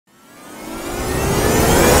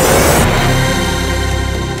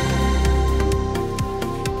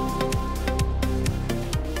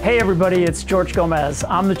Hey everybody, it's George Gomez.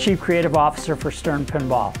 I'm the Chief Creative Officer for Stern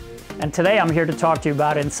Pinball. And today I'm here to talk to you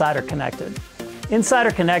about Insider Connected.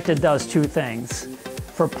 Insider Connected does two things.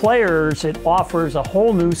 For players, it offers a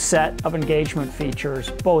whole new set of engagement features,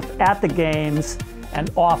 both at the games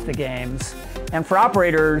and off the games. And for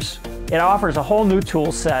operators, it offers a whole new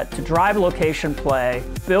tool set to drive location play,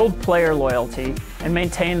 build player loyalty, and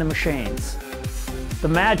maintain the machines. The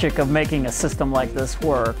magic of making a system like this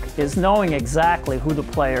work is knowing exactly who the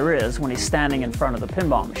player is when he's standing in front of the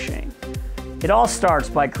pinball machine. It all starts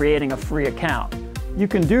by creating a free account. You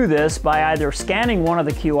can do this by either scanning one of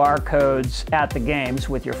the QR codes at the games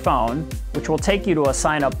with your phone, which will take you to a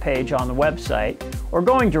sign-up page on the website, or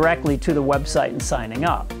going directly to the website and signing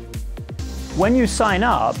up. When you sign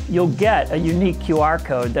up, you'll get a unique QR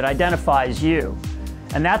code that identifies you,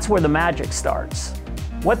 and that's where the magic starts.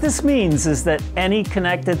 What this means is that any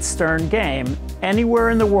connected Stern game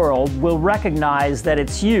anywhere in the world will recognize that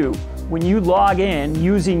it's you when you log in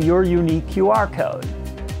using your unique QR code.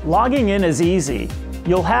 Logging in is easy.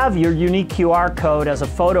 You'll have your unique QR code as a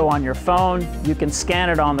photo on your phone. You can scan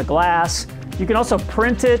it on the glass. You can also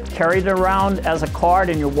print it, carry it around as a card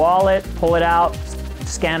in your wallet, pull it out,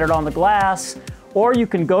 scan it on the glass, or you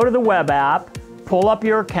can go to the web app, pull up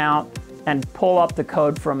your account, and pull up the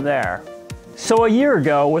code from there. So a year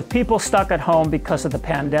ago, with people stuck at home because of the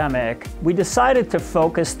pandemic, we decided to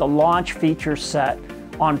focus the launch feature set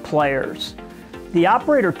on players. The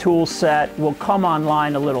operator tool set will come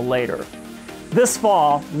online a little later. This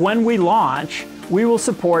fall, when we launch, we will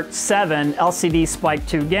support 7 LCD Spike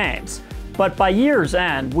 2 games. But by year's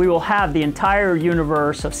end, we will have the entire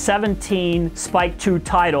universe of 17 Spike 2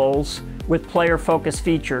 titles with player-focused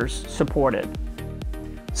features supported.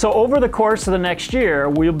 So over the course of the next year,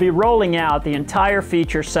 we'll be rolling out the entire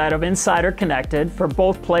feature set of Insider Connected for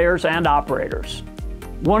both players and operators.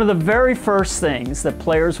 One of the very first things that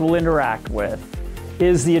players will interact with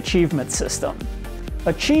is the achievement system.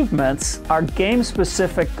 Achievements are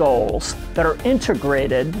game-specific goals that are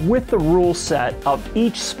integrated with the rule set of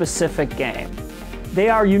each specific game. They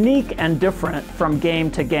are unique and different from game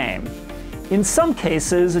to game. In some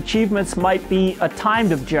cases, achievements might be a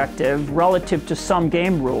timed objective relative to some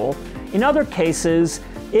game rule. In other cases,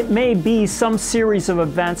 it may be some series of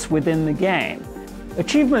events within the game.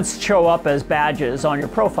 Achievements show up as badges on your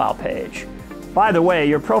profile page. By the way,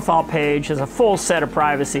 your profile page has a full set of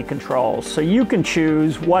privacy controls, so you can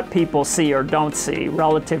choose what people see or don't see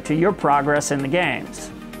relative to your progress in the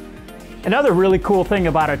games. Another really cool thing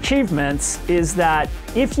about achievements is that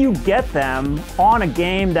if you get them on a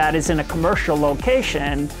game that is in a commercial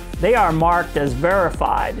location, they are marked as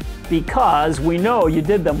verified because we know you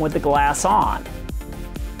did them with the glass on.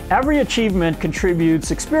 Every achievement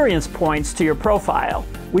contributes experience points to your profile.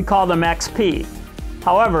 We call them XP.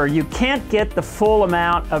 However, you can't get the full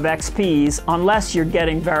amount of XPs unless you're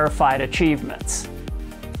getting verified achievements.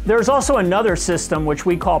 There's also another system which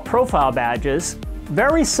we call profile badges,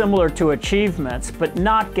 very similar to achievements, but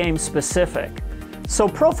not game-specific. So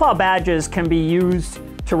profile badges can be used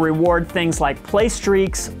to reward things like play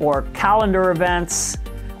streaks or calendar events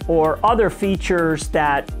or other features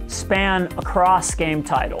that span across game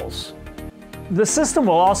titles. The system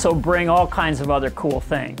will also bring all kinds of other cool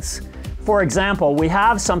things. For example, we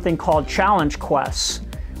have something called challenge quests,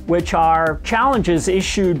 which are challenges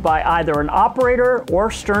issued by either an operator or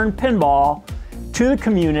Stern Pinball to the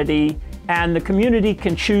community, and the community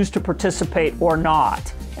can choose to participate or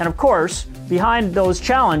not. And of course, behind those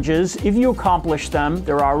challenges, if you accomplish them,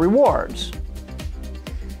 there are rewards.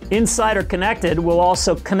 Insider Connected will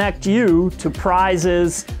also connect you to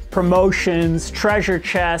prizes, promotions, treasure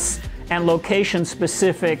chests, and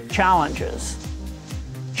location-specific challenges.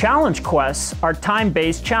 Challenge quests are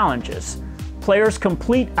time-based challenges. Players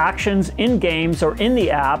complete actions in games or in the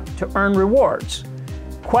app to earn rewards.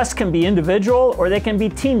 Quests can be individual or they can be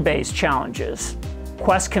team-based challenges.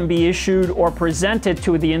 Quests can be issued or presented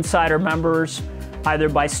to the Insider members either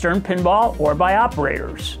by Stern Pinball or by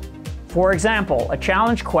operators. For example, a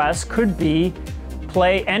challenge quest could be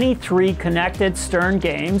play any 3 connected Stern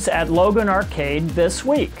games at Logan Arcade this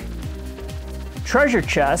week. Treasure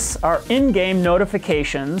chests are in-game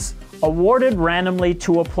notifications awarded randomly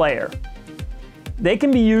to a player. They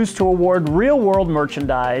can be used to award real-world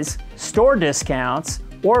merchandise, store discounts,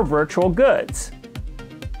 or virtual goods.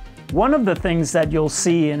 One of the things that you'll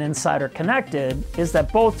see in Insider Connected is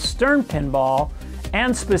that both Stern Pinball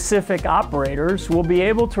and specific operators will be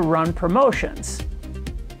able to run promotions.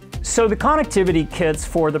 So the connectivity kits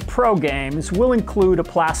for the pro games will include a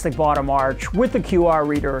plastic bottom arch with a QR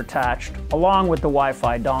reader attached, along with the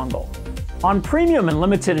Wi-Fi dongle. On premium and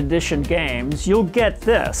limited edition games, you'll get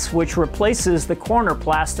this, which replaces the corner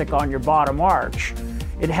plastic on your bottom arch.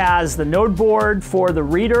 It has the node board for the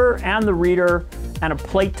reader and a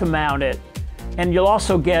plate to mount it, and you'll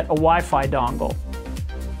also get a Wi-Fi dongle.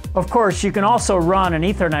 Of course, you can also run an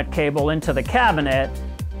Ethernet cable into the cabinet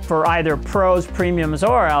for either Pros, Premiums,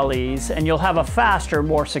 or LEs, and you'll have a faster,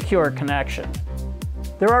 more secure connection.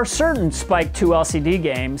 There are certain Spike 2 LCD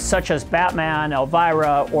games, such as Batman,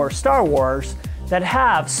 Elvira, or Star Wars, that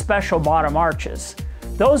have special bottom arches.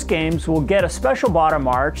 Those games will get a special bottom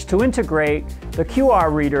arch to integrate the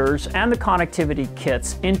QR readers and the connectivity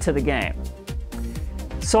kits into the game.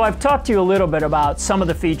 So I've talked to you a little bit about some of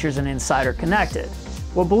the features in Insider Connected.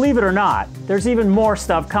 Well, believe it or not, there's even more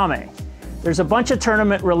stuff coming. There's a bunch of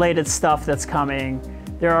tournament-related stuff that's coming.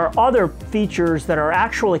 There are other features that are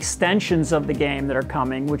actual extensions of the game that are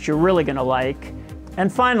coming, which you're really going to like.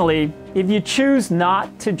 And finally, if you choose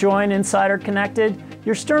not to join Insider Connected,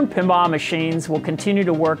 your Stern Pinball machines will continue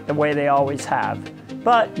to work the way they always have.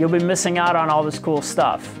 But you'll be missing out on all this cool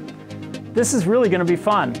stuff. This is really going to be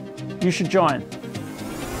fun. You should join.